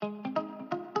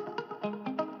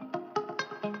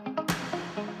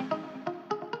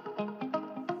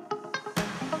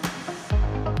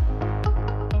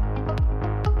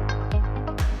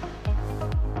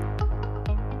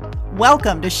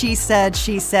Welcome to She Said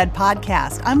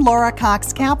podcast. I'm Laura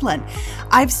Cox Kaplan.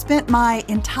 I've spent my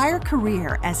entire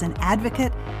career as an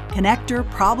advocate, connector,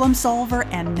 problem solver,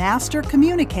 and master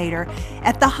communicator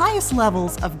at the highest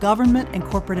levels of government and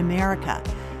corporate America.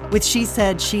 With She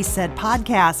Said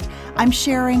podcast, I'm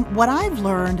sharing what I've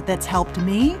learned that's helped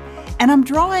me, and I'm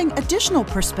drawing additional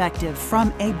perspective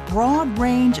from a broad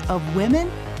range of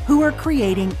women who are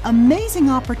creating amazing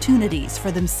opportunities for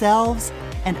themselves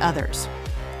and others.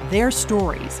 Their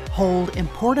stories hold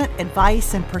important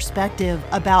advice and perspective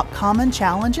about common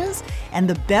challenges and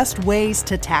the best ways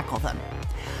to tackle them.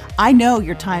 I know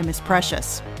your time is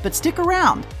precious, but stick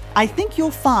around. I think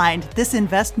you'll find this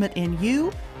investment in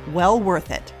you well worth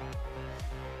it.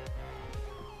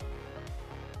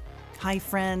 Hi,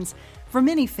 friends. For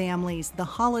many families, the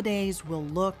holidays will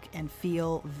look and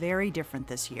feel very different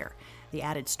this year. The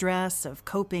added stress of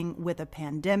coping with a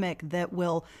pandemic that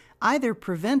will either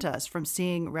prevent us from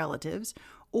seeing relatives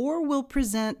or will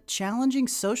present challenging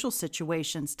social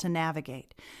situations to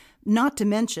navigate. Not to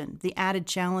mention the added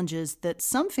challenges that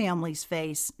some families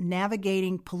face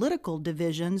navigating political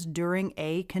divisions during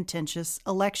a contentious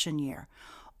election year.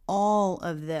 All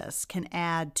of this can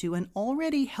add to an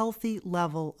already healthy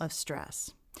level of stress.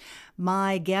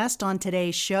 My guest on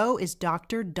today's show is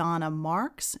Dr. Donna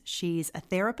Marks. She's a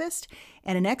therapist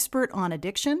and an expert on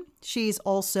addiction. She's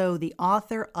also the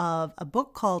author of a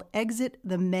book called Exit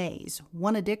the Maze: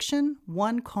 One Addiction,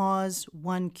 One Cause,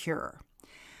 One Cure.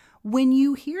 When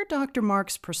you hear Dr.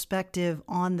 Marks' perspective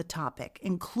on the topic,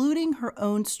 including her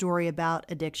own story about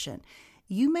addiction,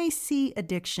 you may see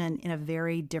addiction in a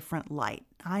very different light.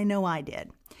 I know I did.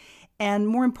 And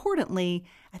more importantly,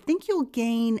 I think you'll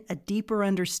gain a deeper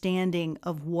understanding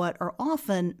of what are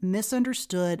often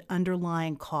misunderstood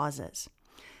underlying causes.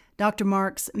 Dr.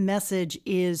 Marks' message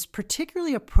is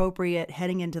particularly appropriate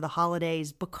heading into the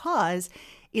holidays because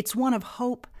it's one of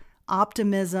hope,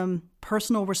 optimism,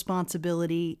 personal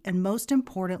responsibility, and most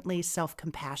importantly,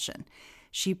 self-compassion.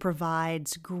 She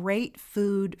provides great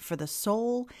food for the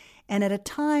soul, and at a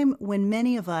time when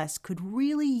many of us could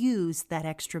really use that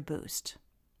extra boost.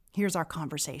 Here's our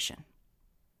conversation.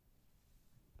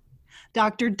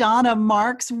 Dr. Donna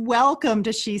Marks, welcome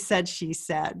to She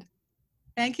Said.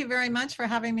 Thank you very much for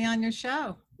having me on your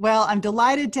show. Well, I'm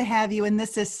delighted to have you, and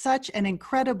this is such an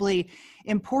incredibly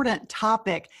important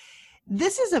topic.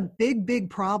 This is a big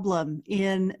problem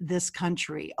in this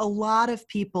country. A lot of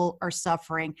people are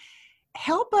suffering.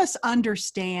 Help us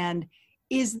understand,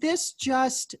 is this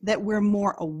just that we're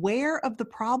more aware of the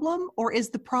problem, or is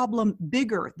the problem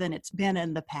bigger than it's been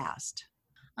in the past?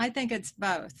 I think it's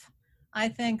both. I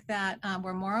think that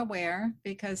we're more aware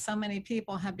because so many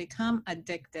people have become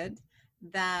addicted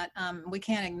that we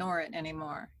can't ignore it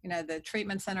anymore. You know, the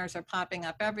treatment centers are popping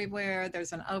up everywhere.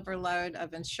 There's an overload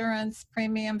of insurance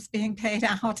premiums being paid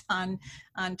out on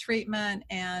treatment,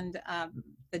 and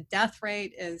the death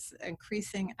rate is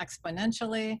increasing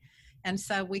exponentially. And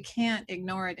so we can't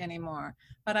ignore it anymore.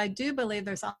 But I do believe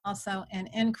there's also an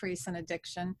increase in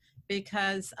addiction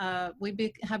because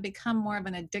we have become more of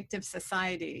an addictive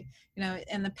society. You know,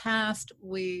 in the past,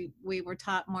 we were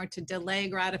taught more to delay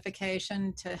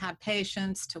gratification, to have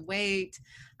patience, to wait.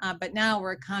 But now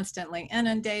we're constantly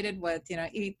inundated with, you know,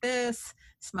 eat this,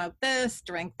 smoke this,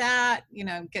 drink that, you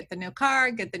know, get the new car,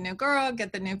 get the new girl,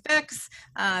 get the new fix,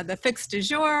 the fix du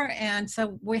jour. And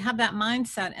so we have that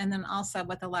mindset. And then also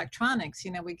with electronics,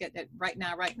 you know, we get it right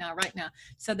now.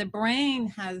 So the brain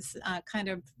has kind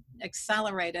of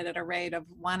accelerated at a rate of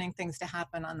wanting things to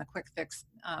happen on the quick fix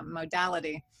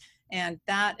modality. And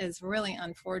that is really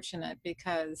unfortunate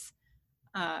because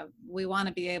we want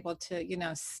to be able to, you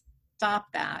know,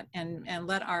 stop that and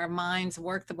let our minds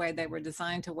work the way they were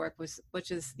designed to work,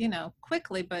 which is, you know,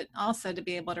 quickly, but also to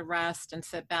be able to rest and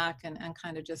sit back and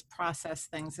kind of just process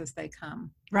things as they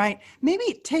come. Right.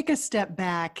 Maybe take a step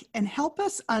back and help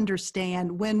us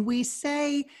understand when we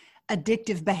say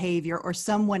addictive behavior or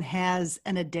someone has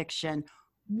an addiction,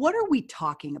 what are we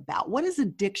talking about? What does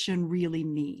addiction really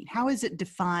mean? How is it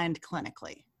defined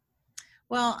clinically?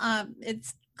 Well,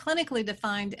 it's clinically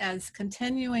defined as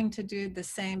continuing to do the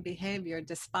same behavior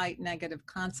despite negative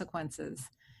consequences.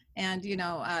 And, you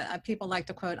know, people like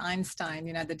to quote Einstein,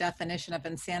 you know, the definition of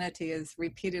insanity is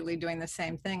repeatedly doing the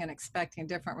same thing and expecting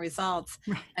different results.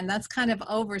 Right. And that's kind of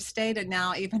overstated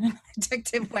now, even in an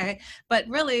addictive way. But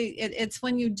really, it's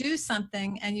when you do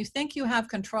something and you think you have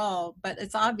control, but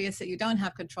it's obvious that you don't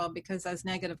have control because those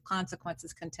negative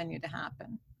consequences continue to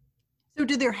happen. So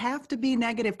do there have to be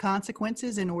negative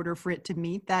consequences in order for it to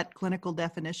meet that clinical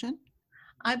definition?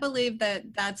 I believe that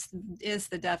is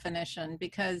the definition,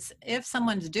 because if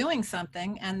someone's doing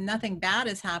something and nothing bad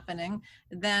is happening,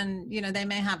 then they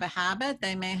may have a habit,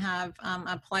 they may have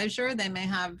a pleasure, they may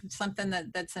have something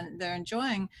they're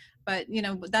enjoying. But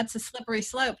that's a slippery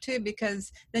slope too,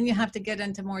 because then you have to get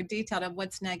into more detail of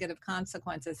what's negative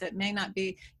consequences. It may not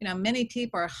be, many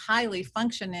people are highly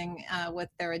functioning with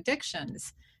their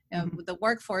addictions. Mhm. The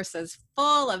workforce is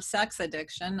full of sex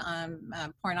addiction,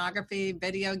 pornography,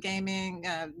 video gaming,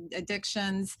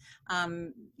 addictions,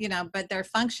 but they're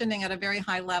functioning at a very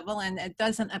high level, and it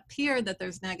doesn't appear that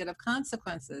there's negative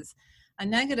consequences. A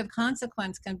negative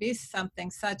consequence can be something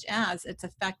such as it's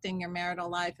affecting your marital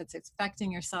life, it's affecting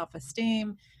your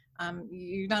self-esteem.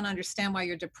 You don't understand why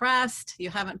you're depressed. You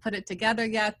haven't put it together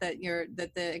yet that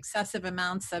the excessive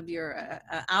amounts of your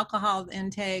alcohol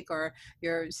intake or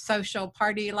your social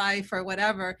party life or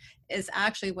whatever is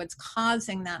actually what's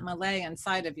causing that malaise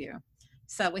inside of you.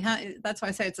 So that's why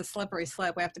I say it's a slippery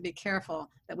slope. We have to be careful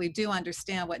that we do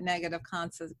understand what negative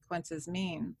consequences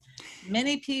mean.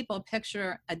 Many people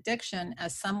picture addiction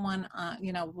as someone,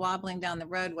 wobbling down the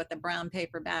road with a brown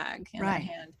paper bag in their Right.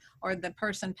 hand, or the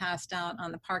person passed out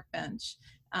on the park bench,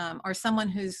 or someone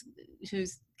who's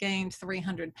gained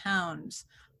 300 pounds,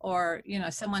 or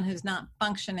someone who's not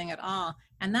functioning at all.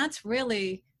 And that's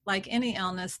really, like any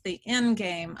illness, the end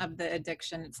game of the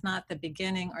addiction. It's not the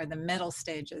beginning or the middle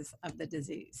stages of the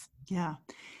disease. Yeah.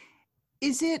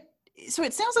 Is it so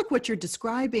it sounds like what you're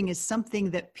describing is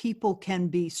something that people can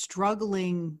be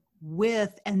struggling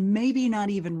with and maybe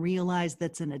not even realize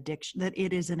that's an addiction, that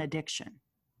it is an addiction.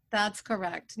 That's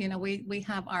correct. We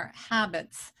have our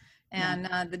habits, Yeah.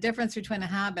 and the difference between a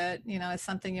habit, is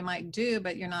something you might do,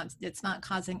 but it's not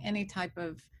causing any type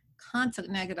of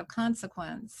negative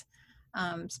consequence.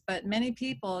 But many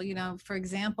people, for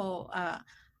example, uh,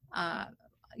 I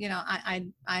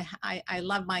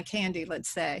love my candy, let's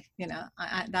say.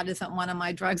 That isn't one of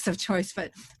my drugs of choice,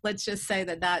 but let's just say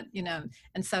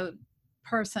and so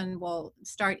person will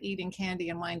start eating candy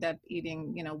and wind up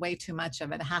eating, way too much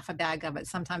of it, half a bag of it,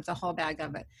 sometimes a whole bag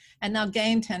of it, and they'll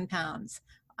gain 10 pounds.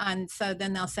 And so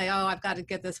then they'll say, oh, I've got to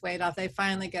get this weight off. They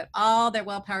finally get all their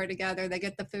willpower together. They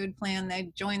get the food plan,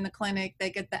 they join the clinic,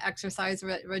 they get the exercise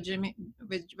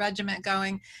regiment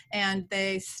going, and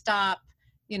they stop,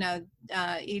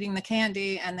 eating the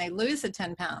candy, and they lose the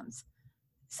 10 pounds.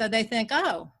 So they think,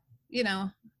 oh, you know,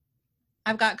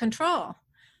 I've got control.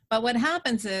 But what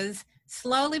happens is,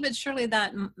 slowly but surely,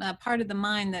 that part of the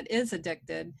mind that is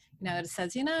addicted, it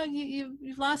says,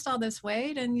 you've lost all this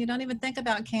weight and you don't even think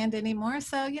about candy anymore.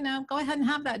 So, go ahead and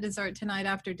have that dessert tonight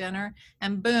after dinner.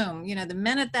 And boom, the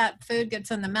minute that food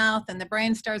gets in the mouth and the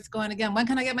brain starts going again, when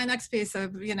can I get my next piece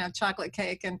of, chocolate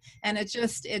cake? And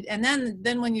and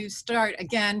then when you start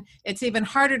again, it's even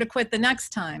harder to quit the next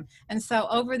time. And so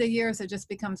over the years, it just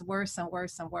becomes worse and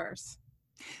worse and worse.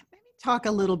 Maybe talk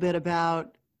a little bit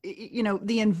about,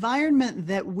 the environment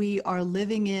that we are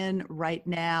living in right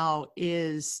now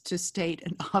is, to state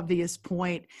an obvious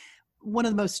point, one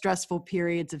of the most stressful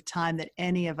periods of time that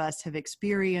any of us have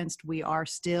experienced. We are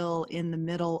still in the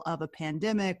middle of a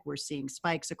pandemic. We're seeing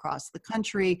spikes across the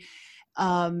country.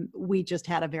 We just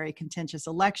had a very contentious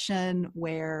election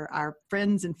where our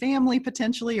friends and family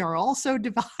potentially are also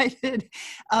divided.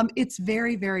 It's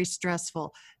very, very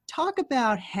stressful. Talk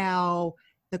about how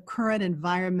the current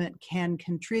environment can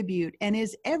contribute, and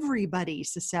is everybody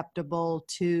susceptible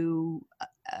to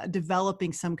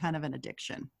developing some kind of an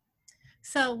addiction?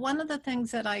 So, one of the things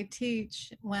that I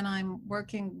teach when I'm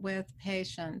working with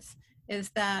patients is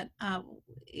that,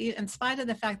 in spite of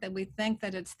the fact that we think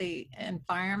that it's the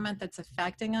environment that's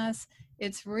affecting us,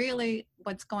 it's really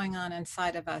what's going on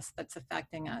inside of us that's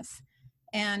affecting us.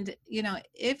 And,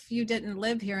 if you didn't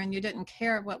live here and you didn't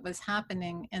care what was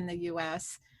happening in the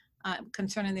US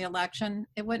concerning the election,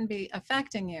 it wouldn't be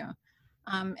affecting you.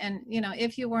 And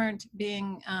if you weren't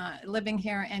being living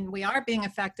here, and we are being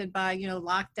affected by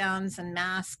lockdowns and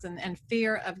masks and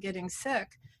fear of getting sick,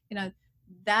 you know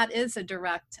that is a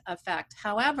direct effect.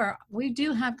 However, we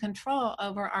do have control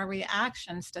over our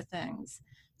reactions to things.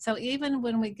 So even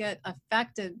when we get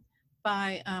affected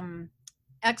by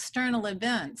external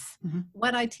events, Mhm.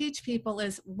 what I teach people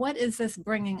is, what is this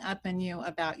bringing up in you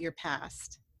about your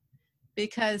past?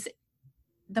 Because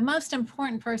the most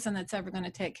important person that's ever going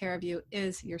to take care of you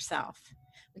is yourself.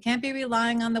 We can't be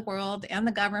relying on the world and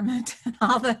the government and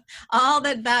all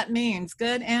that means,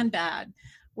 good and bad.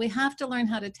 We have to learn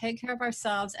how to take care of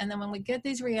ourselves, and then when we get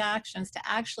these reactions, to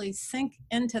actually sink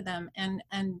into them and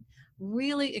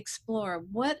really explore,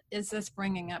 what is this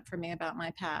bringing up for me about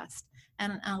my past,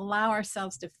 and allow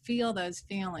ourselves to feel those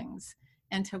feelings.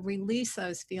 and to release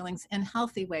those feelings in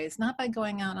healthy ways, not by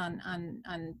going out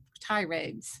on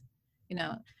tirades. You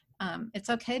know, it's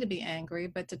okay to be angry,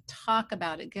 but to talk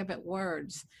about it, give it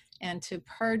words, and to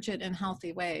purge it in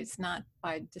healthy ways, not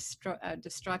by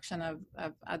destruction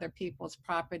of other people's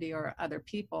property or other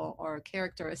people or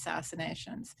character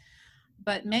assassinations,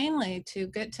 but mainly to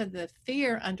get to the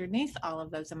fear underneath all of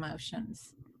those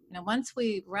emotions. You know, once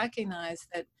we recognize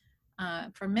that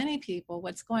for many people,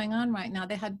 what's going on right now,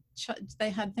 they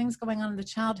had things going on in the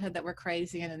childhood that were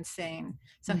crazy and insane.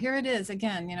 So here it is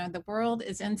again. You know, the world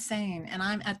is insane, and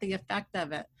I'm at the effect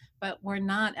of it. But we're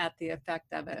not at the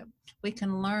effect of it. We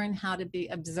can learn how to be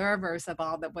observers of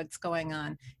all that what's going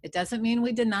on. It doesn't mean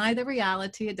we deny the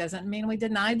reality. It doesn't mean we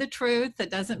deny the truth.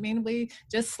 It doesn't mean we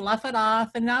just slough it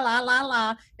off and la la la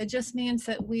la. It just means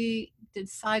that we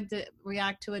decide to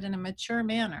react to it in a mature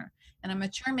manner. And a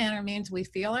mature manner means we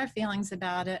feel our feelings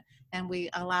about it and we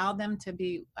allow them to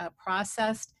be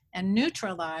processed and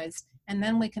neutralized. And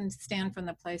then we can stand from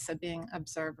the place of being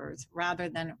observers rather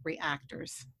than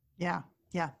reactors. Yeah.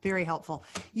 Yeah, very helpful.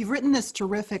 You've written this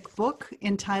terrific book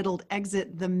entitled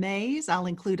Exit the Maze. I'll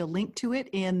include a link to it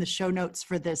in the show notes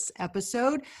for this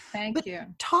episode. Thank you.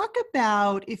 Talk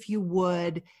about, if you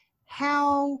would,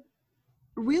 how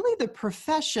really the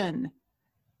profession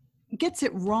gets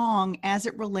it wrong as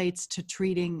it relates to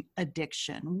treating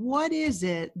addiction. What is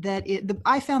it that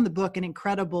I found the book an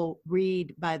incredible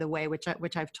read, by the way, which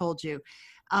I've told you.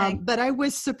 But I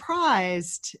was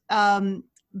surprised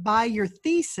by your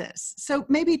thesis. So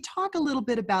maybe talk a little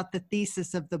bit about the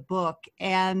thesis of the book,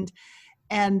 and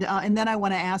then I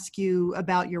want to ask you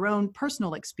about your own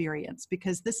personal experience,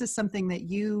 because this is something that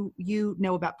you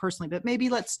know about personally. But maybe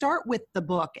let's start with the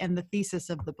book and the thesis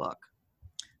of the book.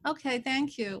 Okay,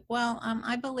 thank you. Well,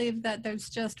 I believe that there's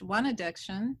just one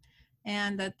addiction,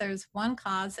 and that there's one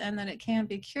cause, and that it can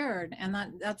be cured, and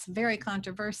that's very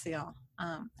controversial.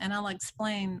 And I'll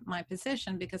explain my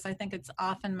position because I think it's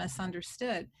often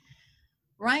misunderstood.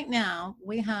 Right now,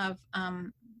 we have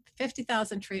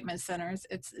 50,000 treatment centers.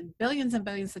 It's billions and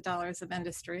billions of dollars of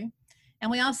industry. And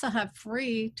we also have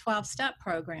free 12-step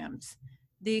programs.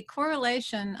 The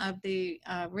correlation of the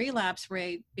relapse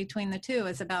rate between the two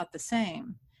is about the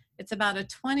same. It's about a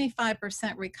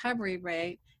 25% recovery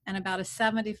rate and about a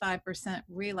 75%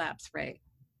 relapse rate.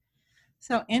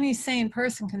 So any sane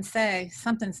person can say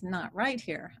something's not right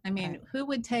here. I mean, right. Who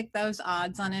would take those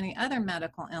odds on any other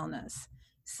medical illness?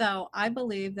 So I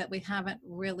believe that we haven't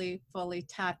really fully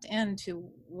tapped into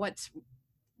what's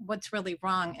really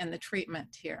wrong in the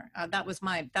treatment here. That's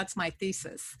my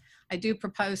thesis. I do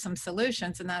propose some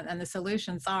solutions, and the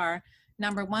solutions are,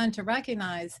 number one, to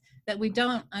recognize that we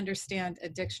don't understand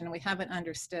addiction. We haven't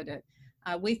understood it.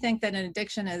 We think that an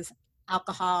addiction is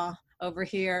alcohol over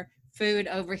here, food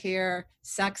over here,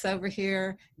 sex over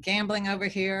here, gambling over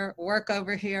here, work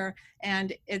over here,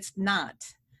 and it's not.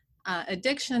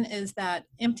 Addiction is that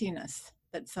emptiness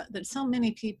that so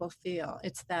many people feel.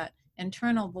 It's that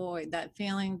internal void, that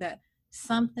feeling that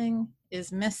something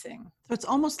is missing. So it's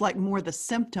almost like more the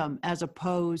symptom as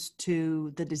opposed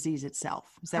to the disease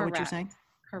itself. Is that Correct. What you're saying?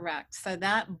 Correct. So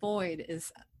that void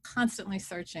is constantly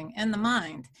searching in the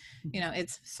mind. You know,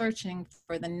 it's searching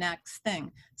for the next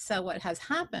thing. So what has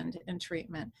happened in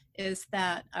treatment is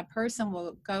that a person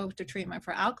will go to treatment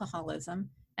for alcoholism,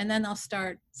 and then they'll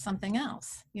start something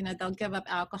else. You know, they'll give up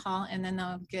alcohol, and then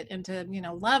they'll get into,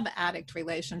 love addict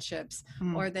relationships,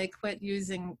 or they quit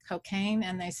using cocaine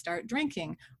and they start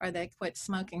drinking, or they quit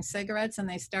smoking cigarettes and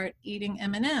they start eating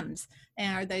M&Ms,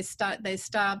 or they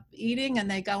stop eating and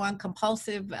they go on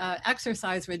compulsive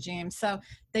exercise regimes. So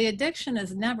the addiction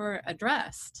is never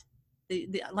addressed.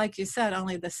 Like you said,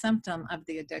 only the symptom of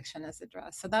the addiction is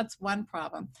addressed. So that's one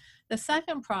problem. The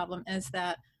second problem is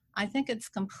that I think it's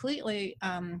completely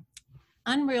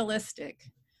unrealistic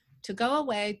to go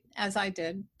away, as I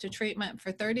did, to treatment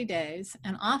for 30 days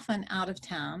and often out of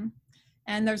town,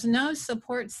 and there's no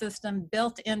support system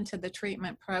built into the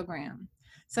treatment program.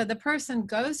 So the person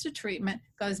goes to treatment,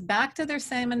 goes back to their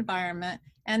same environment,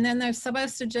 and then they're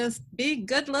supposed to just be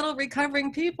good little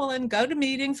recovering people and go to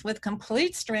meetings with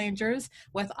complete strangers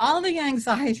with all the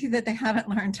anxiety that they haven't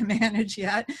learned to manage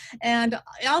yet. And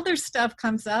all their stuff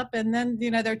comes up, and then,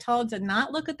 they're told to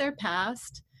not look at their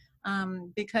past,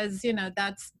 because,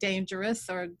 that's dangerous,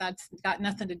 or that's got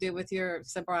nothing to do with your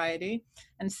sobriety.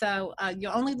 And so you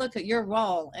only look at your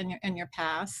role in your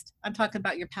past. I'm talking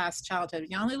about your past childhood.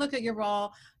 You only look at your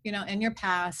role, in your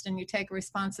past, and you take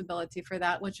responsibility for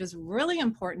that, which is really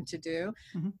important to do.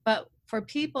 Mm-hmm. But for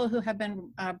people who have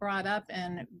been brought up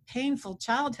in painful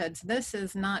childhoods, this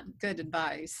is not good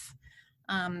advice,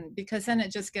 because then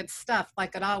it just gets stuffed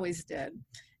like it always did.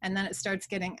 and then it starts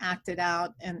getting acted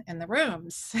out in the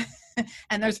rooms.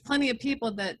 And there's plenty of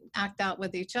people that act out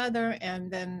with each other,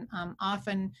 and then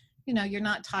often, you're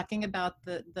not talking about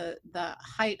the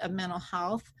height of mental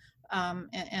health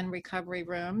and recovery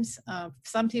rooms.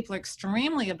 Some people are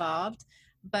extremely evolved,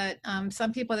 but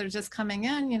some people that are just coming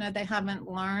in, they haven't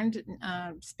learned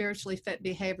spiritually fit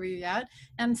behavior yet.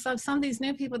 And so some of these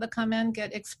new people that come in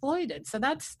get exploited. So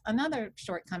that's another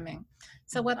shortcoming.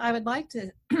 So what I would like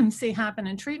to see happen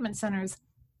in treatment centers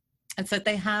is that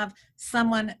they have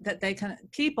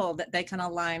people that they can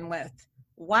align with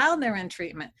while they're in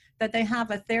treatment, that they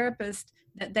have a therapist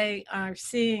that they are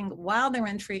seeing while they're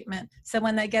in treatment. So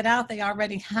when they get out, they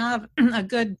already have a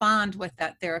good bond with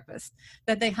that therapist,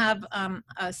 that they have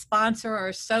a sponsor or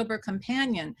a sober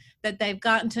companion that they've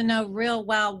gotten to know real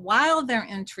well while they're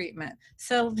in treatment.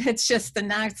 So it's just the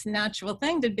next natural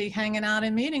thing to be hanging out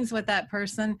in meetings with that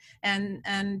person, and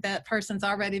that person's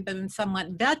already been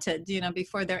somewhat vetted,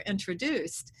 before they're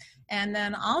introduced. And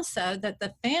then also that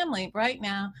the family, right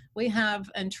now, we have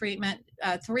in treatment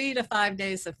 3 to 5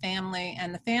 days of family,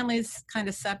 and the family's kind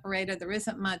of separated. There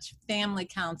isn't much family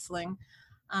counseling.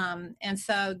 And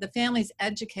so the family's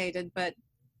educated, but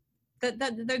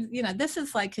this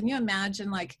is like, can you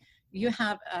imagine, like, you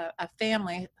have a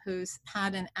family who's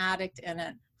had an addict in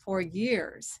it for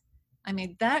years. I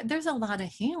mean, there's a lot of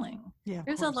healing. Yeah,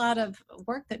 there's a lot of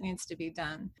work that needs to be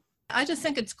done. I just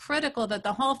think it's critical that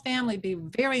the whole family be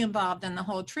very involved in the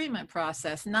whole treatment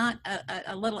process, not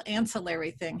a little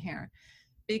ancillary thing here.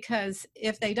 Because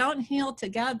if they don't heal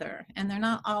together and they're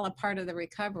not all a part of the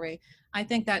recovery, I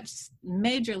think that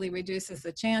majorly reduces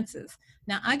the chances.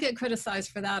 Now, I get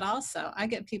criticized for that also. I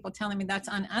get people telling me that's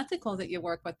unethical that you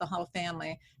work with the whole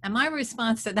family. And my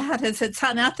response to that is it's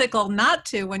unethical not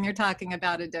to when you're talking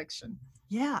about addiction.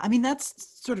 Yeah, I mean, that's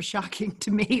sort of shocking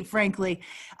to me, frankly,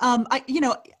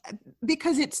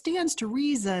 because it stands to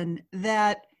reason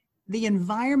that the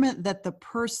environment that the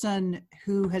person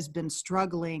who has been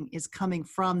struggling is coming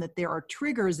from, that there are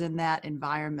triggers in that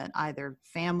environment, either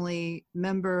family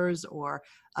members or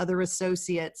other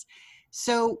associates.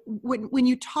 So when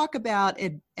you talk about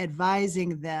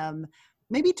advising them,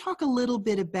 maybe talk a little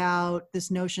bit about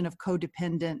this notion of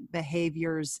codependent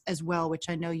behaviors as well, which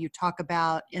I know you talk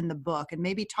about in the book, and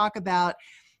maybe talk about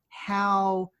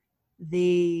how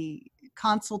the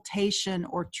consultation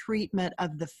or treatment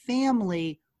of the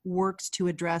family works to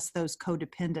address those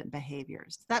codependent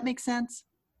behaviors. Does that make sense?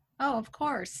 Oh, of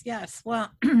course. Yes. Well,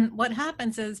 what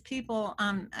happens is people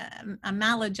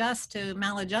maladjust to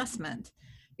maladjustment.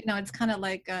 It's kind of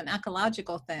like an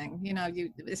ecological thing.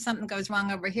 If something goes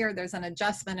wrong over here, there's an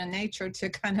adjustment in nature to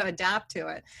kind of adapt to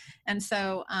it. And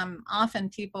so often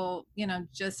people,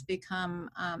 just become,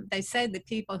 they say the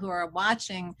people who are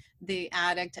watching the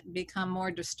addict become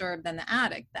more disturbed than the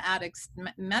addict. The addict's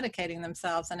medicating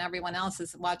themselves and everyone else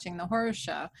is watching the horror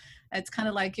show. It's kind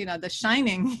of like, The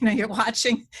Shining, you're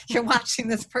watching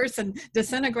this person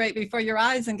disintegrate before your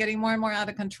eyes and getting more and more out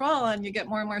of control, and you get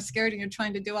more and more scared and you're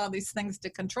trying to do all these things to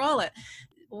control it.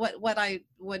 What I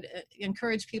would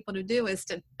encourage people to do is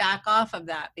to back off of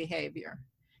that behavior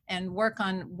and work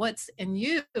on what's in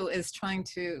you is trying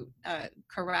to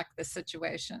correct the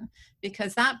situation,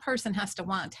 because that person has to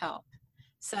want help.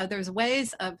 So there's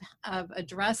ways of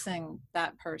addressing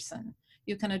that person.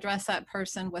 You can address that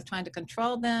person with trying to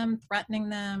control them, threatening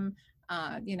them,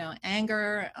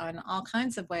 anger, in all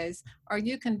kinds of ways, or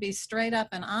you can be straight up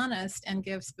and honest and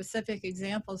give specific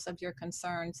examples of your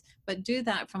concerns, but do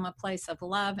that from a place of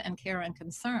love and care and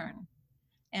concern.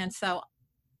 And so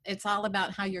it's all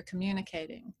about how you're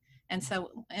communicating. And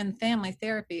so in family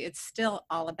therapy, it's still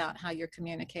all about how you're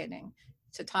communicating.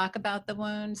 To talk about the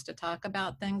wounds, to talk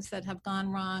about things that have gone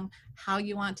wrong, how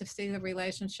you want to see the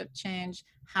relationship change,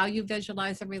 how you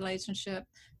visualize a relationship,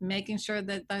 making sure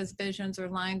that those visions are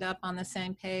lined up on the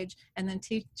same page, and then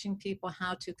teaching people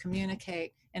how to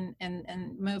communicate and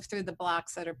move through the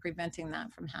blocks that are preventing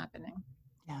that from happening.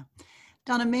 Yeah.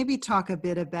 Donna, maybe talk a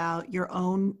bit about your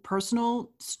own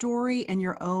personal story and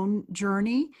your own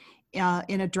journey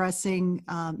in addressing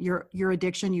your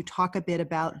addiction. You talk a bit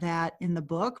about that in the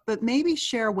book, but maybe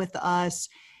share with us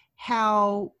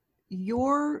how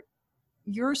your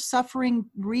suffering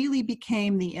really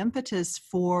became the impetus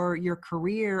for your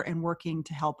career and working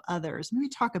to help others. Maybe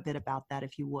talk a bit about that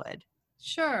if you would.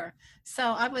 Sure.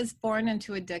 So I was born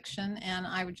into addiction, and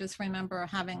I would just remember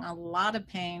having a lot of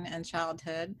pain in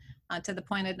childhood to the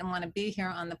point I didn't want to be here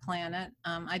on the planet.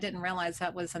 I didn't realize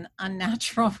that was an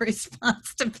unnatural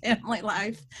response to family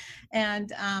life.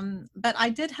 And but I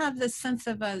did have this sense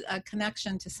of a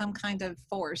connection to some kind of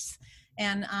force.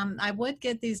 And I would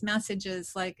get these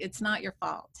messages like, it's not your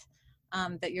fault.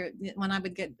 that when I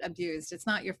would get abused. It's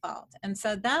not your fault. And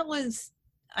so that was,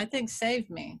 I think, saved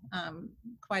me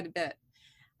quite a bit.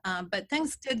 But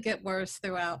things did get worse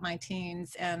throughout my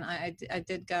teens, and I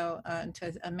did go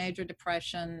into a major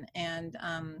depression and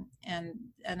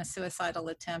a suicidal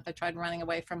attempt. I tried running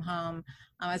away from home.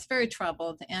 I was very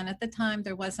troubled, and at the time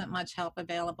there wasn't much help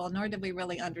available, nor did we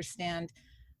really understand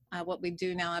what we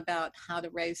do now about how to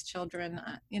raise children.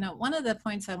 One of the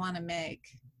points I want to make,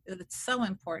 it's so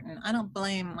important. I don't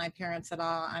blame my parents at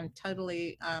all. I'm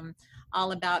totally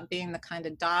all about being the kind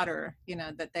of daughter,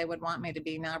 that they would want me to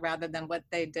be now, rather than what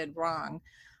they did wrong.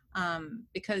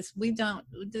 Because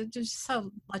there's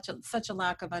such a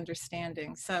lack of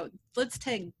understanding. So let's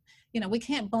take, we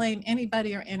can't blame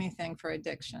anybody or anything for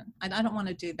addiction. I don't want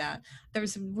to do that.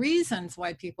 There's reasons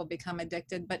why people become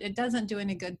addicted, but it doesn't do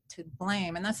any good to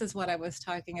blame. And this is what I was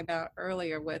talking about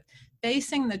earlier with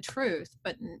facing the truth,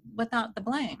 but without the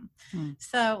blame.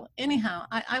 So anyhow,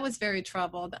 I was very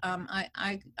troubled.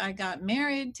 I got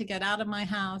married to get out of my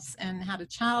house and had a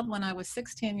child when I was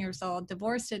 16 years old,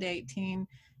 divorced at 18.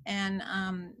 And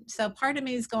so part of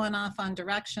me is going off on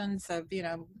directions of,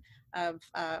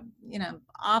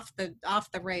 off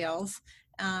the rails.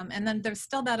 And then there's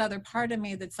still that other part of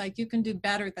me that's like, you can do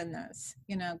better than this,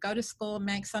 go to school,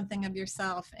 make something of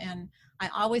yourself. And I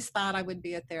always thought I would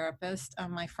be a therapist.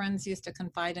 My friends used to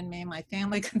confide in me. My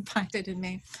family confided in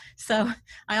me. So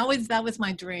that was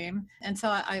my dream. And so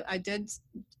I did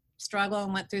struggle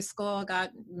and went through school,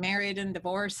 got married and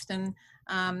divorced. And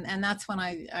that's when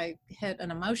I hit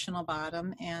an emotional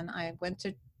bottom, and I went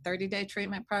to 30-day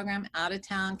treatment program out of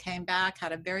town, came back,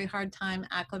 had a very hard time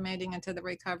acclimating into the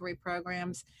recovery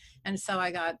programs. And so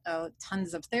I got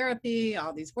tons of therapy,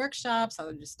 all these workshops, all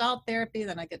the Gestalt therapy,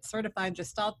 then I get certified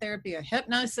Gestalt therapy, a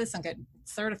hypnosis, and get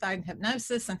certified in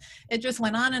hypnosis. And it just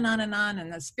went on and on and on,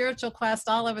 and the spiritual quest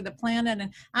all over the planet.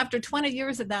 And after 20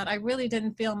 years of that, I really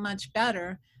didn't feel much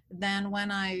better than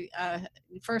when I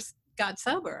first got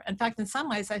sober. In fact, in some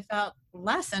ways, I felt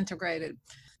less integrated.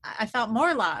 I felt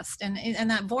more lost, and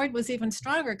that void was even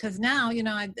stronger, because now,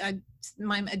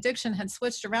 my addiction had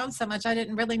switched around so much, I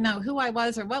didn't really know who I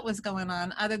was or what was going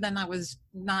on, other than I was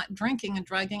not drinking and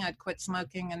drugging. I'd quit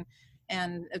smoking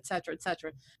and et cetera, et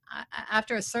cetera.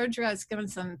 After a surgery, I was given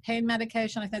some pain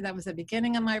medication. I think that was the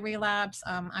beginning of my relapse.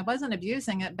 I wasn't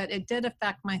abusing it, but it did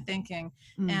affect my thinking.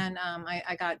 And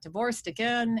I got divorced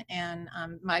again, and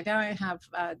I have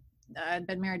I'd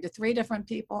been married to 3 different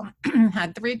people,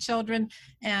 had 3 children,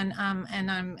 and I'm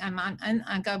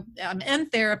in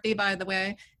therapy, by the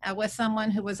way, with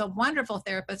someone who was a wonderful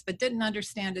therapist but didn't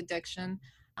understand addiction.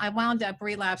 I wound up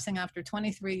relapsing after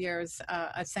 23 years,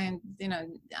 saying,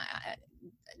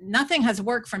 nothing has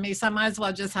worked for me, so I might as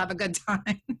well just have a good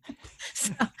time.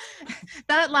 So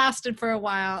that lasted for a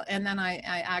while, and then I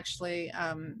actually,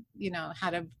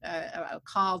 had a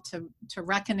call to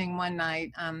reckoning one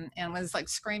night, and was like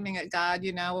screaming at God,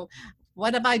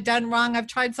 what have I done wrong? I've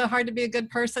tried so hard to be a good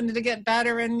person to get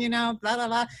better, and blah blah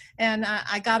blah. And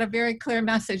I got a very clear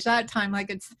message that time, like,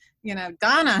 it's,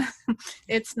 Donna,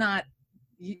 it's not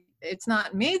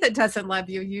me that doesn't love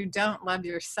you. You don't love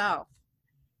yourself.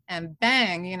 And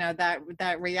bang,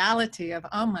 that reality of,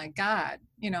 oh my God,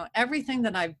 everything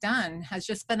that I've done has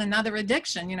just been another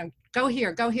addiction. Go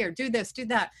here, do this, do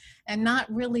that, and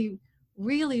not really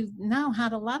know how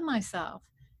to love myself.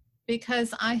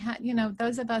 Because I had,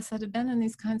 those of us that have been in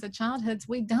these kinds of childhoods,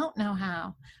 we don't know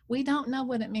how. We don't know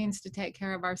what it means to take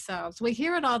care of ourselves. We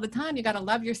hear it all the time. You got to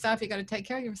love yourself. You got to take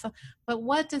care of yourself. But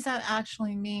what does that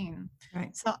actually mean?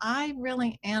 Right. So I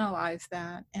really analyzed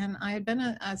that. And I had been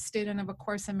a student of A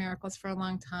Course in Miracles for a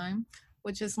long time,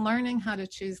 which is learning how to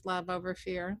choose love over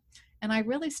fear. And I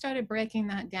really started breaking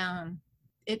that down.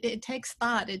 It takes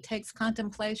thought. It takes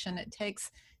contemplation. It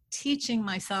takes teaching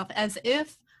myself as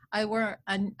if I were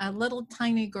a little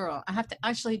tiny girl. I have to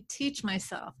actually teach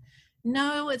myself,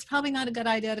 no, it's probably not a good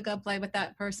idea to go play with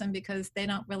that person because they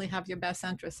don't really have your best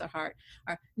interests at heart.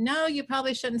 Or no, you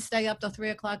probably shouldn't stay up till 3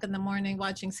 o'clock in the morning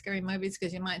watching scary movies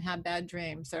because you might have bad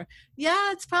dreams. Or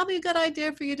yeah, it's probably a good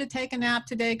idea for you to take a nap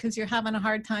today because you're having a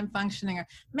hard time functioning. Or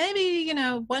maybe,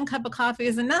 1 cup of coffee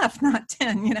is enough, not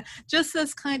 10, just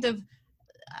this kind of,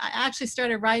 I actually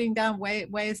started writing down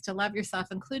ways to love yourself,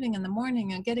 including in the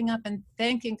morning, and getting up and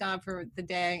thanking God for the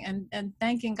day and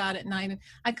thanking God at night. And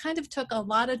I kind of took a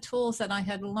lot of tools that I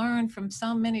had learned from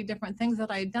so many different things that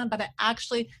I had done, but I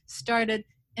actually started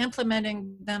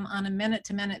implementing them on a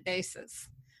minute-to-minute basis.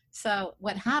 So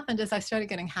what happened is I started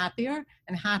getting happier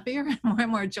and happier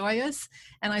and more joyous.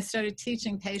 And I started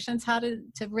teaching patients how to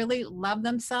really love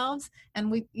themselves. And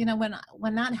we,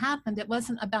 when that happened, it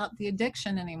wasn't about the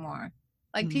addiction anymore.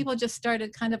 Like Mm. people just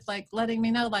started kind of like letting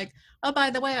me know, like, oh, by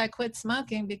the way, I quit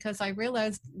smoking because I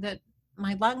realized that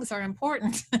my lungs are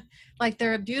important. Like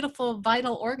they're a beautiful,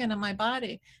 vital organ in my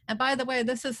body. And by the way,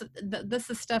 this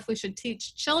is stuff we should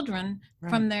teach children Right.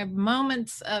 from their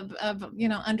moments of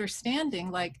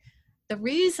understanding. Like the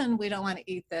reason we don't want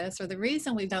to eat this or the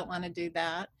reason we don't want to do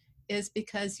that is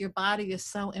because your body is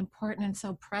so important and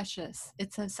so precious.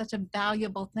 It's such a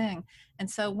valuable thing. And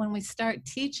so when we start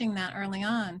teaching that early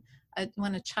on,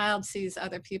 when a child sees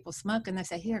other people smoke and they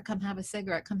say, here, come have a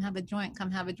cigarette, come have a joint,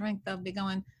 come have a drink, they'll be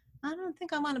going, I don't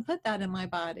think I want to put that in my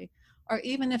body. Or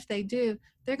even if they do,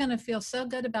 they're going to feel so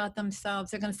good about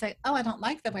themselves. They're going to say, oh, I don't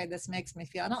like the way this makes me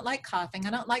feel. I don't like coughing. I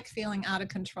don't like feeling out of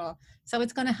control. So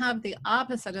it's going to have the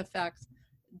opposite effect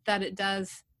that it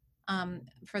does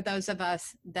for those of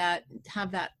us that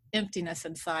have that emptiness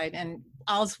inside. And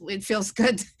also, it feels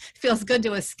good, feels good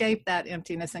to escape that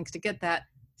emptiness and to get that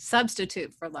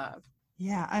substitute for love.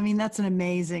 Yeah, I mean, that's an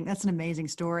amazing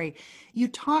story. You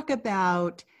talk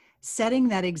about setting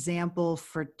that example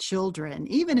for children,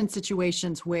 even in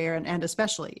situations where, and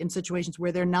especially in situations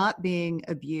where they're not being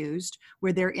abused,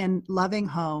 where they're in loving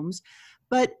homes.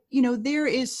 But, there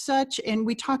is such, and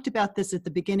we talked about this at the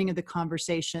beginning of the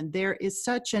conversation, there is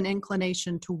such an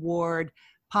inclination toward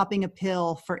popping a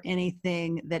pill for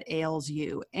anything that ails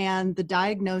you. And the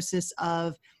diagnosis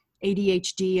of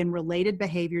ADHD and related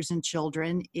behaviors in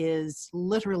children is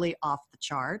literally off the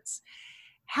charts.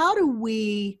 How do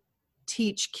we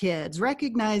teach kids,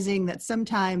 recognizing that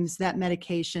sometimes that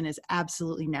medication is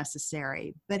absolutely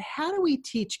necessary, but how do we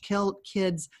teach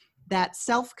kids that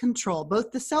self-control,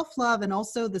 both the self-love and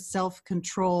also the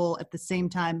self-control at the same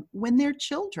time when they're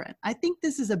children? I think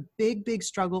this is a big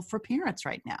struggle for parents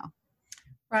right now.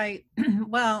 Right.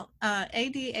 Well,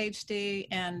 ADHD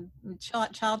and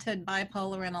childhood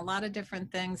bipolar and a lot of different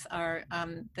things are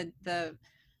the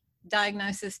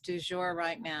diagnosis du jour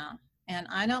right now. And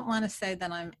I don't want to say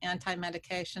that I'm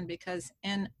anti-medication because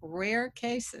in rare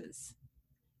cases,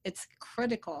 it's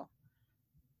critical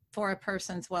for a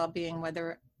person's well-being,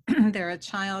 whether they're a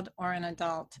child or an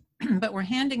adult. But we're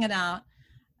handing it out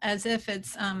as if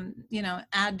it's,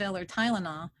 Advil or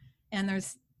Tylenol. And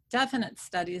there's definite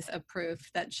studies of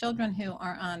proof that children who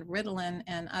are on Ritalin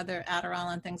and other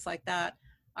Adderall and things like that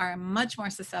are much more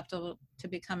susceptible to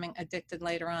becoming addicted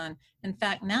later on. In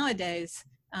fact, nowadays,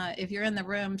 if you're in the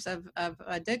rooms of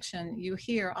addiction, you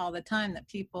hear all the time that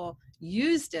people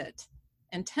used it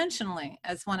intentionally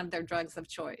as one of their drugs of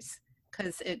choice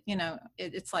because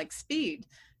it's like speed.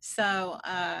 So,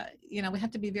 we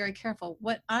have to be very careful.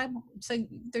 So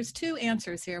there's two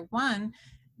answers here. One,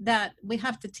 that we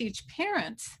have to teach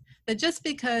parents that just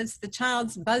because the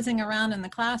child's buzzing around in the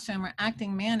classroom or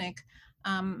acting manic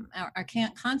or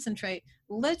can't concentrate,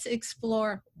 let's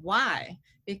explore why.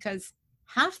 Because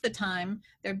half the time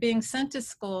they're being sent to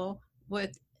school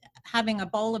with having a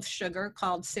bowl of sugar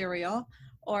called cereal,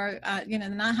 or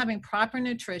not having proper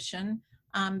nutrition.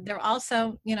 They're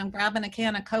also, grabbing a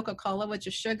can of Coca-Cola, which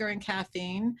is sugar and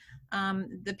caffeine.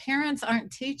 The parents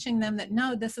aren't teaching them that,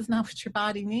 no, this is not what your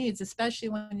body needs, especially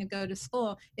when you go to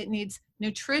school. It needs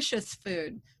nutritious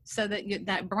food so that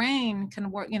that brain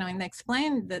can work, and they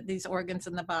explain that these organs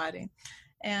in the body.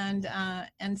 And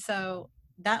so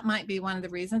that might be one of the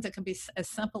reasons. It could be as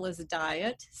simple as a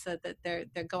diet, so that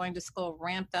they're going to school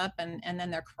ramped up and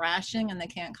then they're crashing and they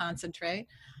can't concentrate.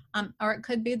 Or it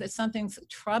could be that something's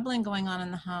troubling going on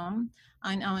in the home.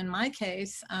 I know in my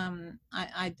case,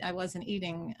 I wasn't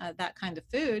eating that kind of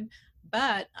food,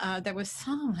 but there was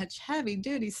so much heavy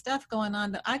duty stuff going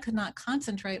on that I could not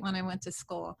concentrate when I went to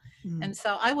school. Mm. And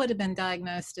so I would have been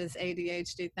diagnosed as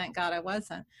ADHD. Thank God I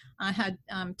wasn't. I had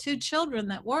 2 children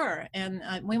that were, and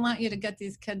we want you to get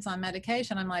these kids on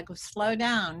medication. I'm like, well, slow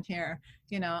down here.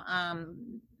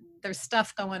 There's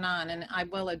stuff going on and I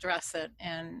will address it.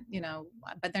 And,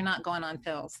 but they're not going on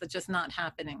pills. That's just not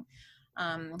happening.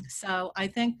 So I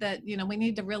think that, we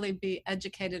need to really be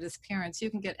educated as parents. You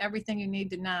can get everything you need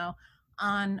to know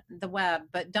on the web,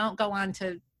 but don't go on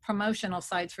to promotional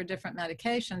sites for different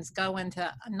medications. Go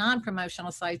into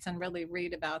non-promotional sites and really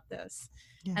read about this.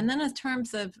 Yeah. And then in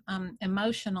terms of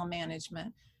emotional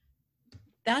management,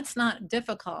 that's not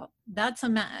difficult.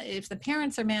 If the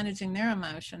parents are managing their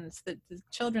emotions, the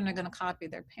children are going to copy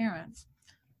their parents.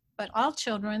 But all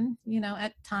children,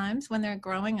 at times when they're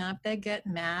growing up, they get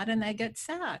mad and they get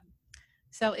sad.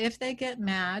 So if they get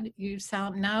mad, you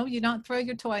tell them, no, you don't throw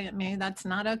your toy at me. That's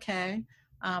not okay.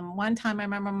 One time I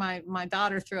remember my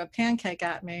daughter threw a pancake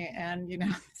at me and,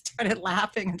 started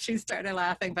laughing, and she started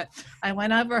laughing. But I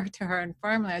went over to her and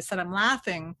firmly, I said, I'm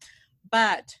laughing,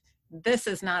 but this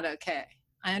is not okay.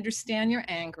 I understand you're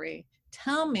angry.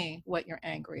 Tell me what you're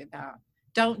angry about.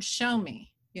 Don't show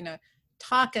me,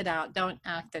 talk it out, don't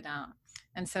act it out.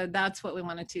 And so that's what we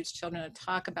want to teach children, to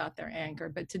talk about their anger,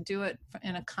 but to do it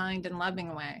in a kind and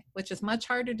loving way, which is much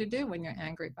harder to do when you're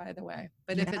angry, by the way.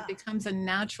 But if it Yeah. becomes a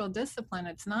natural discipline,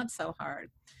 it's not so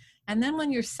hard. And then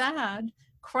when you're sad,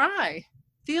 cry,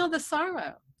 feel the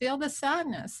sorrow, feel the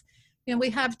sadness.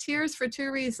 We have tears for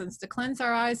two reasons: to cleanse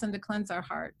our eyes and to cleanse our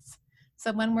hearts.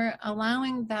 So when we're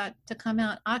allowing that to come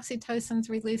out, oxytocin's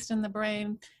released in the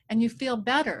brain and you feel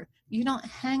better. You don't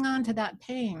hang on to that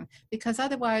pain, because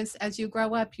otherwise, as you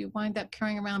grow up, you wind up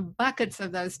carrying around buckets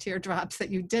of those teardrops that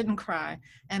you didn't cry,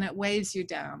 and it weighs you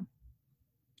down.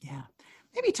 Yeah.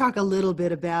 Maybe talk a little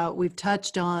bit about, we've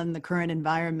touched on the current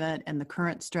environment and the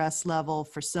current stress level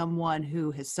for someone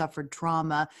who has suffered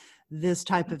trauma. This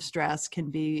type of stress can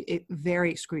be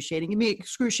very excruciating. It can be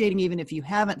excruciating even if you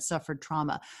haven't suffered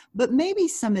trauma, but maybe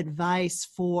some advice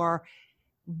for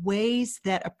ways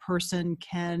that a person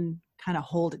can kind of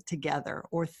hold it together,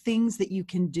 or things that you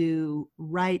can do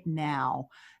right now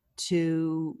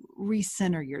to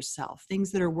recenter yourself,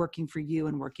 things that are working for you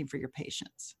and working for your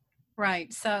patients.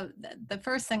 Right. So the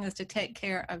first thing is to take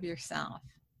care of yourself.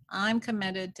 I'm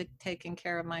committed to taking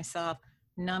care of myself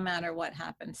no matter what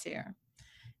happens here.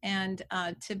 And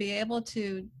to be able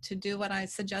to do what I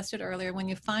suggested earlier, when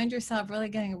you find yourself really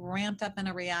getting ramped up in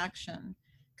a reaction,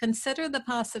 consider the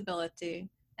possibility.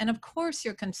 And of course,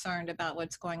 you're concerned about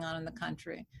what's going on in the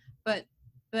country, but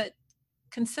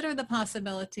consider the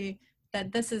possibility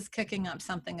that this is kicking up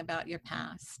something about your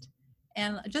past,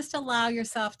 and just allow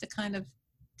yourself to kind of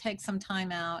take some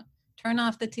time out, turn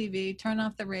off the TV, turn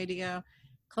off the radio,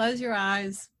 close your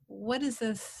eyes. What is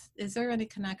this? Is there any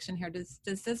connection here? Does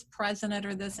this president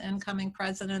or this incoming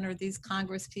president or these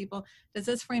Congress people, does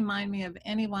this remind me of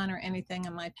anyone or anything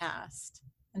in my past?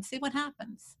 And see what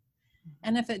happens.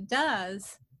 And if it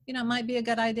does, it might be a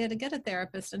good idea to get a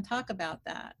therapist and talk about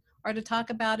that, or to talk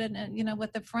about it,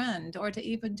 with a friend, or to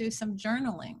even do some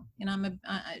journaling.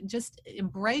 Just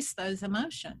embrace those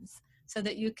emotions so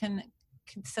that you can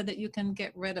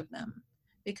get rid of them,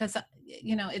 because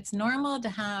it's normal to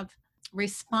have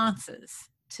responses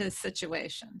to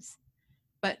situations,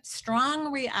 but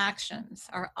strong reactions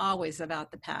are always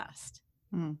about the past.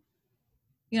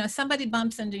 Somebody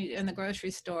bumps into you in the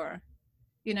grocery store,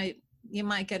 you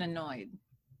might get annoyed.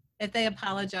 If they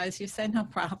apologize, you say no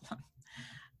problem.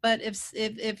 But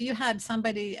if you had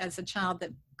somebody as a child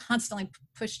that constantly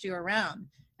pushed you around,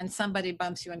 and somebody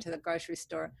bumps you into the grocery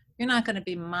store, you're not going to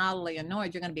be mildly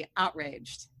annoyed, you're going to be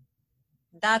outraged.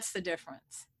 That's the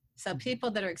difference. So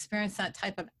people that are experiencing that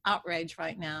type of outrage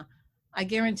right now, I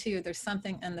guarantee you there's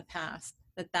something in the past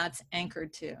that's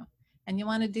anchored to. And you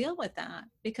want to deal with that,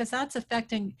 because that's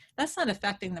not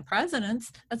affecting the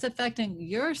presidents, that's affecting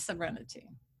your serenity.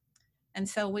 And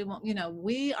so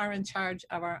we are in charge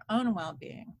of our own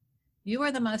well-being. You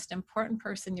are the most important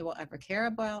person you will ever care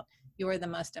about. You are the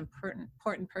most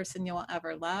important person you will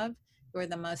ever love. You are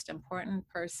the most important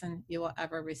person you will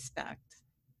ever respect.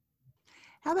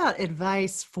 How about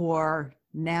advice for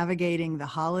navigating the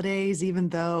holidays, even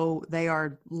though they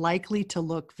are likely to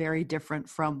look very different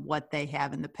from what they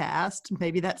have in the past?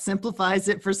 Maybe that simplifies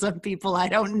it for some people, I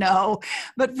don't know.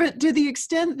 But to the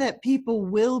extent that people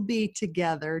will be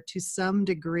together to some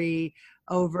degree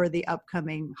over the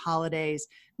upcoming holidays,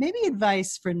 maybe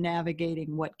advice for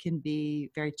navigating what can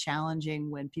be very challenging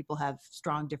when people have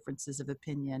strong differences of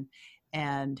opinion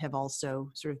and have also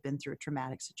sort of been through a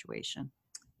traumatic situation.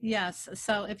 Yes.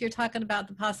 So if you're talking about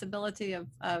the possibility of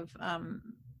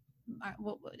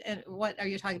what are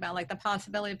you talking about? Like the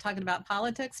possibility of talking about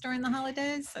politics during the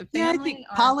holidays? Of Yeah, I family, think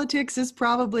or? politics is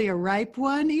probably a ripe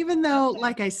one, even though, Okay.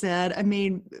 like I said, I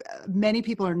mean, many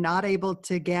people are not able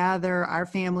to gather. Our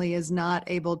family is not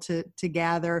able to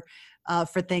gather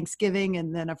for Thanksgiving.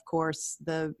 And then, of course,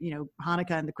 the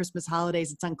Hanukkah and the Christmas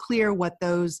holidays, it's unclear what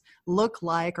those look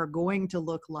like or going to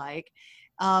look like.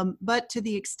 But to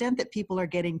the extent that people are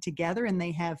getting together and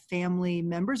they have family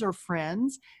members or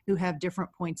friends who have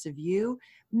different points of view,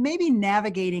 maybe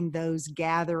navigating those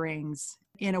gatherings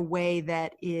in a way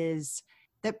that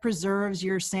preserves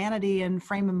your sanity and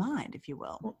frame of mind, if you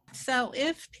will. So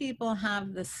if people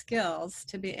have the skills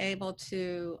to be able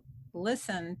to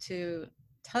listen to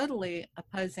totally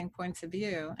opposing points of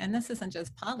view, and this isn't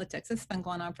just politics, it's been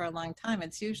going on for a long time,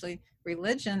 it's usually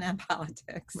religion and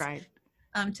politics, Right.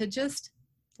 To just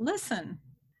listen.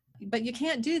 But you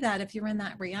can't do that if you're in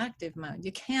that reactive mode.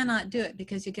 You cannot do it,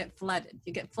 because you get flooded.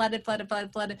 You get flooded,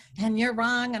 and you're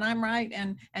wrong and I'm right,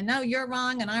 and no, you're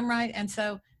wrong and I'm right. And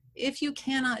so if you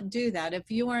cannot do that,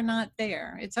 if you are not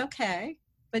there, it's okay,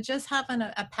 but just having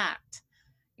a pact.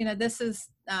 This is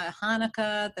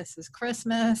Hanukkah, this is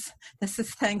Christmas, this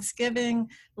is Thanksgiving.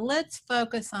 Let's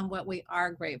focus on what we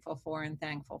are grateful for and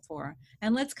thankful for.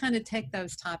 And let's kind of take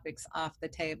those topics off the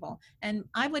table. And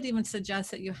I would even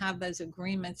suggest that you have those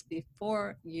agreements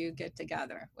before you get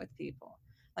together with people.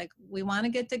 Like, we want to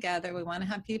get together, we want to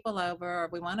have people over, or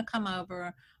we want to come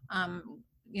over.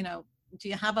 You know, do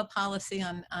you have a policy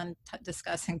on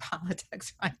discussing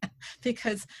politics right now?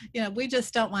 Because, you know, we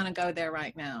just don't want to go there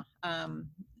right now.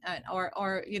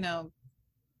 Or you know,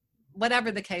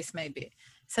 whatever the case may be,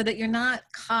 so that you're not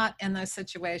caught in those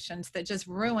situations that just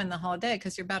ruin the whole day,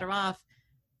 because you're better off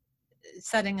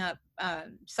setting up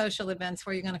social events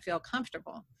where you're going to feel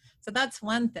comfortable. So that's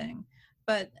one thing.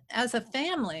 But as a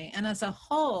family and as a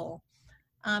whole,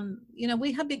 you know,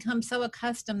 we have become so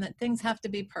accustomed that things have to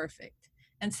be perfect.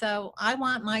 And so I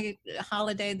want my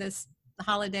this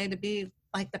holiday to be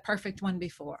like the perfect one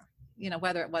before, you know,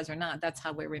 whether it was or not, that's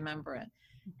how we remember it.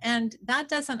 And that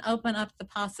doesn't open up the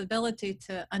possibility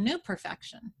to a new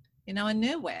perfection, you know, a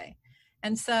new way.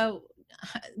 And so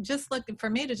just looking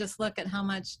for me to just look at how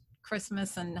much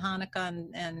Christmas and Hanukkah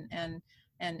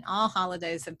and all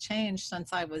holidays have changed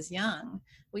since I was young.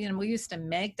 We used to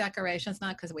make decorations,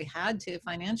 not because we had to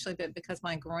financially, but because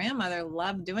my grandmother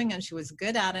loved doing it. She was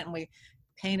good at it. And we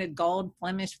painted gold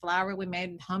Flemish flower. We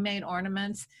made homemade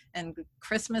ornaments and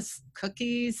Christmas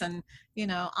cookies and, you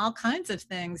know, all kinds of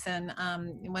things. And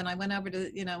when I went over to,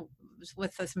 you know,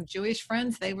 with some Jewish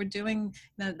friends, they were doing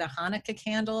the Hanukkah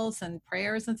candles and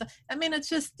prayers and stuff. I mean, it's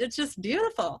just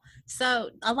beautiful. So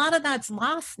a lot of that's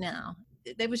lost now.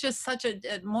 It was just such a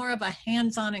more of a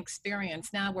hands-on experience.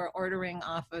 Now we're ordering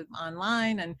off of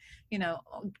online and, you know,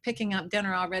 picking up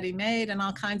dinner already made and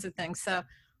all kinds of things. So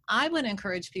I would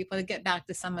encourage people to get back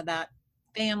to some of that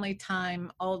family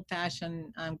time,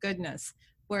 old-fashioned goodness,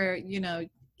 where, you know,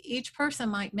 each person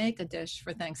might make a dish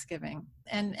for Thanksgiving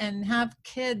and have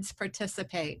kids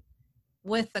participate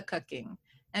with the cooking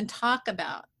and talk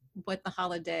about what the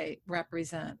holiday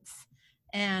represents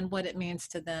and what it means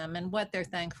to them and what they're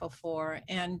thankful for.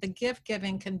 And the gift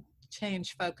giving can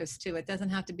change focus too. It doesn't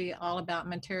have to be all about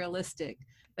materialistic,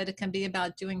 but it can be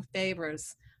about doing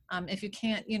favors. If you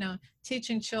can't, you know,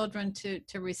 teaching children to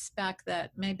respect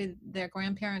that maybe their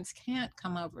grandparents can't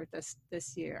come over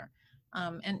this year.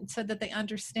 And so that they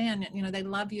understand, you know, they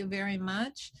love you very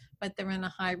much, but they're in a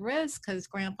high risk because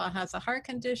grandpa has a heart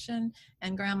condition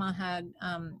and grandma had,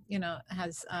 you know,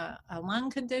 has a lung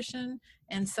condition.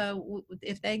 And so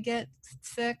if they get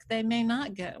sick, they may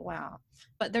not get well.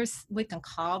 But we can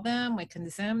call them, we can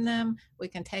Zoom them, we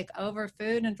can take over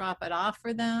food and drop it off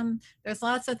for them. There's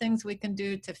lots of things we can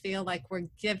do to feel like we're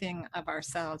giving of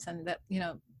ourselves and that, you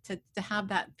know, to have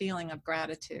that feeling of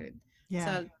gratitude. Yeah.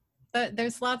 So but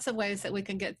there's lots of ways that we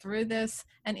can get through this,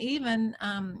 and even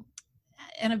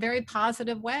in a very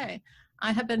positive way.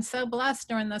 I have been so blessed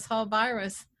during this whole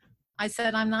virus. I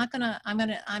said, I'm not gonna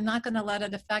let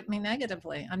it affect me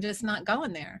negatively. I'm just not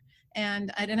going there,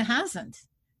 and it hasn't.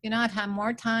 You know, I've had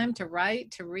more time to write,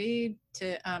 to read,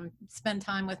 to spend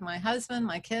time with my husband,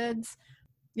 my kids.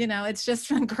 You know, it's just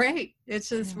been great. It's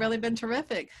just really been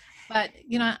terrific. But,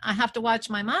 you know, I have to watch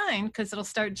my mind because it'll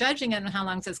start judging it and how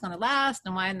long it's going to last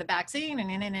and why in the vaccine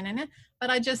and. But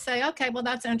I just say, okay, well,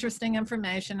 that's interesting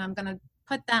information. I'm going to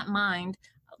put that mind,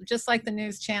 just like the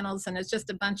news channels, and it's just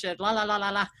a bunch of la, la, la,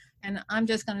 la, la. And I'm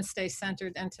just going to stay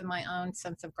centered into my own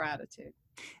sense of gratitude.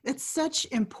 It's such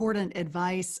important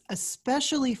advice,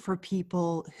 especially for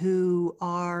people who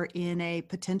are in a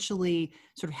potentially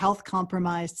sort of health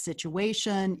compromised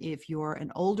situation. If you're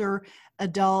an older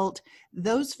adult,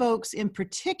 those folks in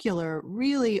particular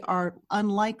really are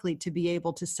unlikely to be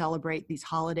able to celebrate these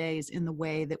holidays in the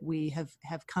way that we have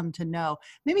come to know.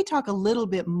 Maybe talk a little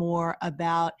bit more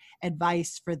about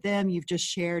advice for them. You've just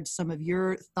shared some of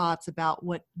your thoughts about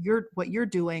what you're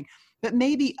doing, but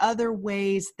maybe other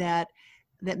ways that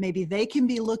maybe they can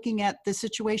be looking at the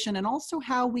situation and also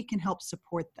how we can help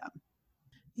support them.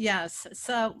 Yes.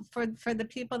 So for the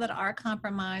people that are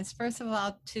compromised, first of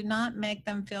all, to not make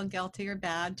them feel guilty or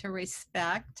bad, to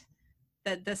respect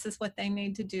that this is what they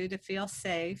need to do to feel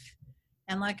safe.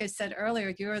 And like I said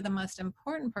earlier, you are the most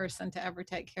important person to ever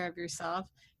take care of yourself.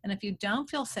 And if you don't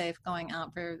feel safe going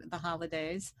out for the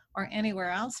holidays or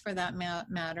anywhere else for that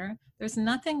matter, there's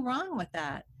nothing wrong with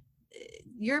that.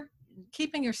 You're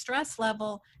keeping your stress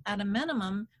level at a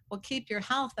minimum will keep your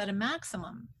health at a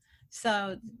maximum.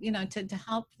 So, you know, to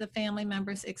help the family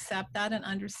members accept that and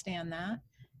understand that.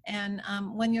 And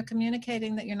when you're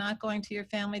communicating that you're not going to your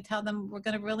family, tell them we're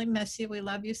going to really miss you. We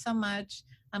love you so much.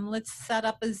 Let's set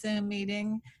up a Zoom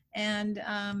meeting And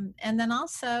then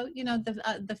also,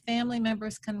 the family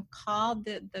members can call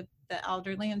the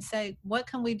elderly and say, what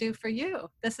can we do for you?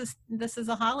 This is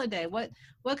a holiday. What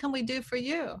can we do for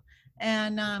you?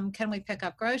 And can we pick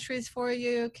up groceries for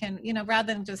you? Can,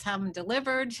 rather than just have them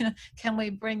delivered, can we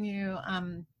bring you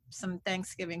some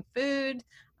Thanksgiving food,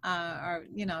 or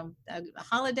a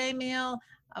holiday meal,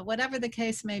 whatever the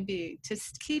case may be, to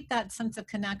keep that sense of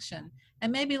connection.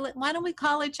 And maybe, why don't we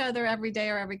call each other every day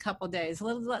or every couple of days?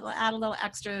 Add a little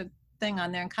extra thing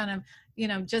on there, and kind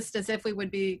of, just as if we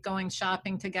would be going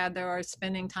shopping together or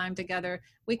spending time together.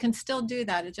 We can still do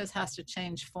that. It just has to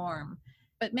change form.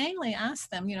 But mainly ask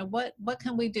them, what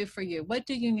can we do for you? What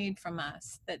do you need from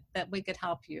us that we could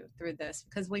help you through this?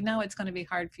 Because we know it's going to be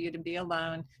hard for you to be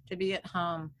alone, to be at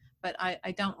home, but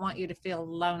I don't want you to feel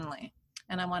lonely,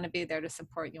 and I want to be there to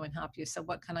support you and help you. So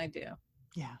what can I do?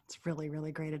 Yeah, it's really,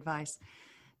 really great advice.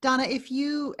 Donna, as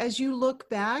you look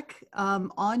back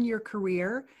on your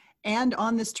career and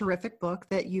on this terrific book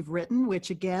that you've written, which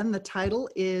again, the title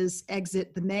is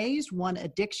Exit the Maze, One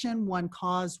Addiction, One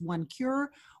Cause, One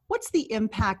Cure. What's the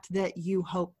impact that you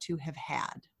hope to have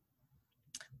had?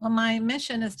 Well, my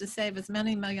mission is to save as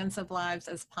many millions of lives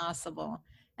as possible.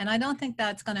 And I don't think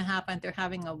that's going to happen through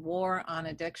having a war on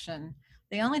addiction.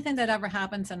 The only thing that ever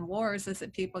happens in wars is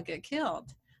that people get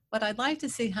killed. What I'd like to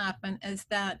see happen is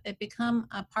that it become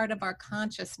a part of our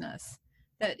consciousness,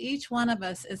 that each one of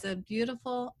us is a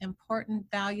beautiful, important,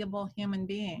 valuable human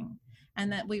being,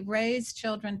 and that we raise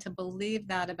children to believe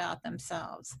that about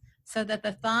themselves, so that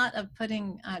the thought of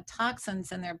putting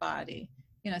toxins in their body,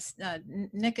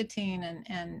 nicotine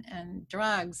and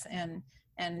drugs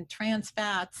and trans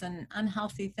fats and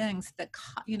unhealthy things,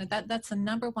 that's the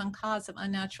number one cause of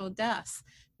unnatural deaths,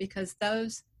 because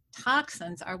those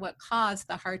toxins are what cause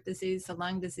the heart disease, the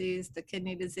lung disease, the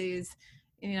kidney disease,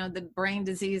 the brain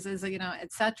diseases,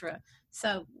 etc.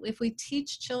 So if we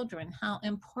teach children how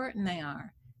important they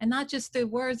are, and not just through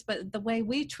words, but the way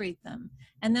we treat them,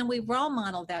 and then we role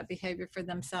model that behavior for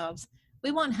themselves,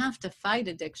 we won't have to fight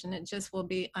addiction. It just will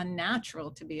be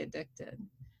unnatural to be addicted.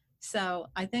 So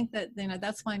I think that,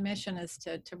 that's my mission, is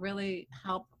to really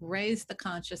help raise the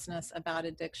consciousness about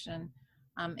addiction.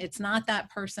 It's not that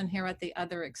person here at the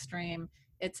other extreme.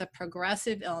 It's a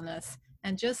progressive illness.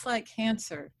 And just like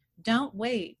cancer, don't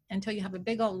wait until you have a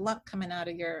big old lump coming out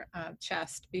of your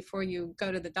chest before you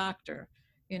go to the doctor.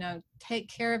 Take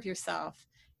care of yourself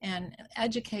and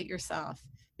educate yourself.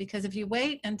 Because if you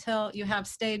wait until you have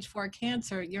stage 4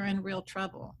 cancer, you're in real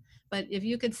trouble. But if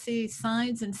you could see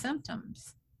signs and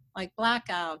symptoms, like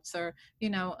blackouts or,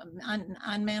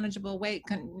 unmanageable weight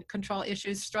control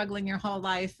issues, struggling your whole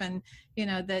life, and,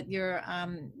 that you're,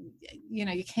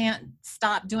 you can't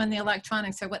stop doing the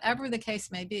electronics or whatever the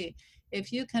case may be.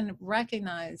 If you can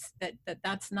recognize that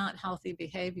that's not healthy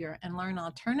behavior and learn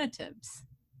alternatives,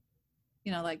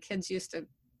 like kids used to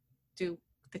do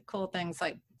the cool things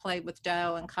like play with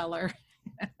dough and color.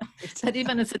 But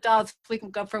even as adults, we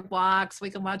can go for walks, we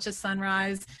can watch the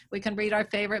sunrise, we can read our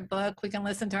favorite book, we can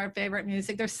listen to our favorite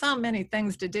music. There's so many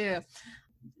things to do.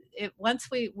 Once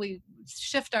we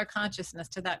shift our consciousness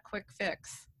to that quick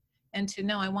fix, and to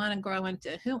know, I want to grow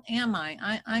into, who am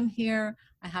I? I'm here,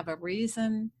 I have a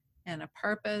reason and a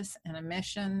purpose and a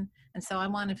mission. And so I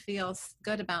want to feel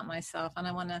good about myself, and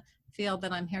I want to feel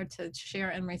that I'm here to share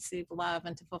and receive love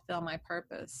and to fulfill my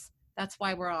purpose. That's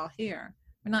why we're all here.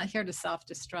 We're not here to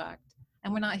self-destruct,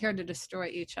 and we're not here to destroy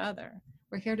each other.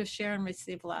 We're here to share and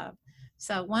receive love.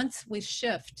 So once we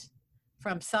shift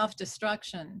from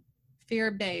self-destruction,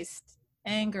 fear-based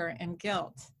anger and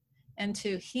guilt,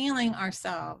 into healing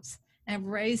ourselves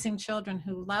and raising children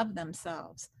who love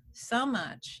themselves so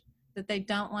much that they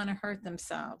don't want to hurt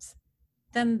themselves,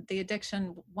 then the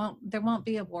addiction there won't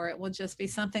be a war. It will just be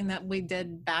something that we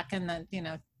did back in the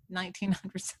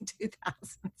 1900s and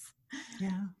 2000s.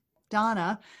 Yeah.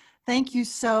 Donna, thank you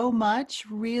so much.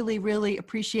 Really, really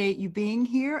appreciate you being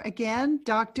here. Again,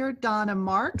 Dr. Donna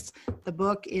Marks. The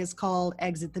book is called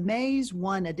Exit the Maze,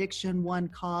 One Addiction, One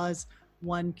Cause,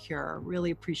 One Cure.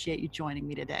 Really appreciate you joining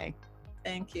me today.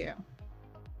 Thank you.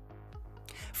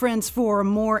 Friends, for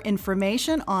more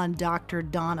information on Dr.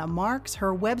 Donna Marks,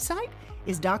 her website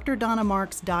is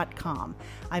drdonnamarks.com.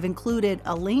 I've included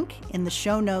a link in the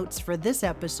show notes for this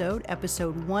episode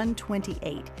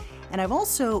 128. And I've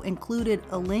also included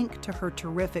a link to her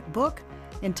terrific book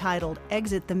entitled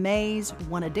Exit the Maze,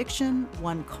 One Addiction,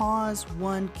 One Cause,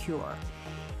 One Cure.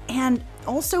 And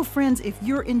also, friends, if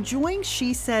you're enjoying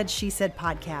She Said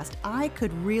podcast, I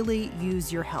could really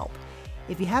use your help.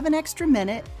 If you have an extra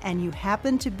minute and you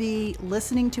happen to be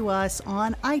listening to us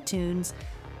on iTunes,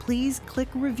 please click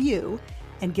review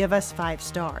and give us 5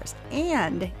 stars.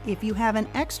 And if you have an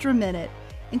extra minute,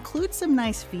 include some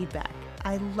nice feedback.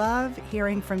 I love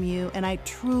hearing from you, and I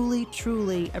truly,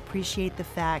 truly appreciate the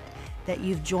fact that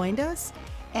you've joined us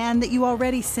and that you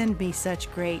already send me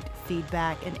such great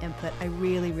feedback and input. I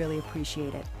really, really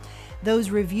appreciate it. Those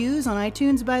reviews on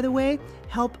iTunes, by the way,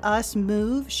 help us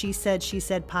move She Said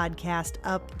podcast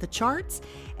up the charts,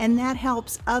 and that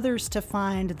helps others to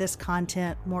find this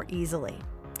content more easily.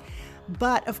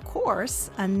 But of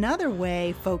course, another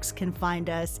way folks can find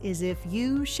us is if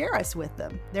you share us with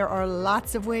them. There are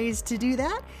lots of ways to do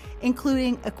that,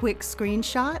 including a quick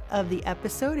screenshot of the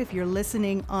episode. If you're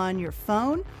listening on your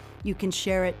phone, you can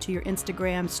share it to your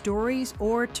Instagram stories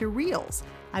or to Reels.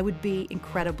 I would be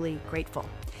incredibly grateful.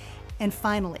 And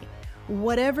finally,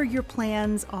 whatever your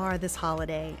plans are this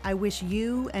holiday, I wish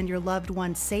you and your loved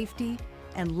ones safety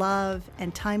and love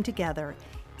and time together,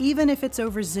 even if it's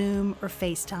over Zoom or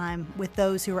FaceTime with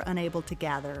those who are unable to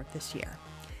gather this year.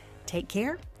 Take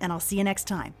care, and I'll see you next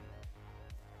time.